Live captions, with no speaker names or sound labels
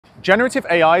Generative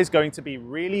AI is going to be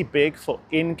really big for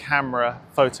in-camera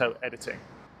photo editing.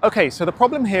 Okay, so the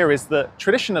problem here is that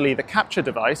traditionally the capture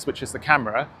device, which is the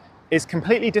camera, is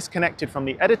completely disconnected from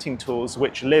the editing tools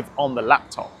which live on the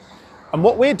laptop. And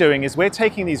what we're doing is we're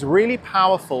taking these really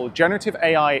powerful generative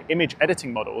AI image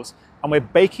editing models and we're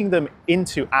baking them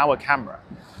into our camera.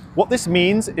 What this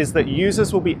means is that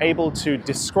users will be able to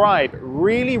describe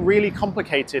really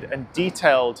complicated and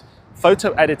detailed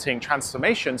photo editing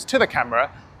transformations to the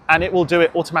camera, and it will do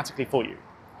it automatically for you.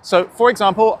 So for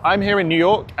example, I'm here in New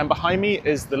York and behind me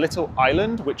is the little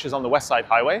island which is on the West Side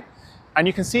Highway, and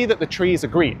you can see that the trees are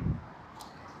green.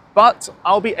 But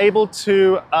I'll be able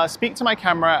to speak to my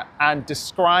camera and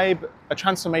describe a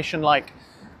transformation like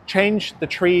change the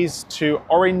trees to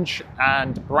orange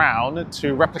and brown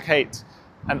to replicate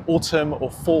an autumn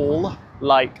or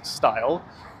fall-like style,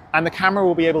 and the camera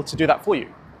will be able to do that for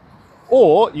you.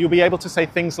 Or you'll be able to say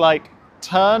things like,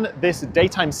 turn this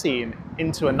daytime scene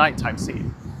into a nighttime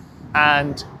scene.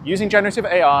 And using generative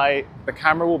AI, the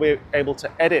camera will be able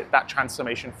to edit that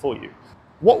transformation for you.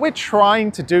 What we're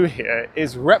trying to do here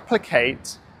is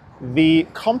replicate the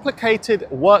complicated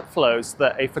workflows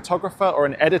that a photographer or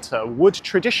an editor would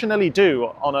traditionally do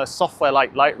on a software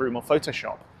like Lightroom or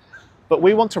Photoshop. But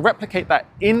we want to replicate that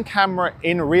in camera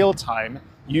in real time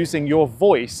using your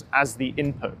voice as the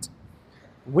input.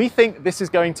 We think this is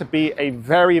going to be a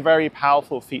very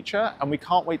powerful feature, and we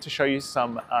can't wait to show you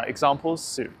some examples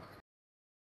soon.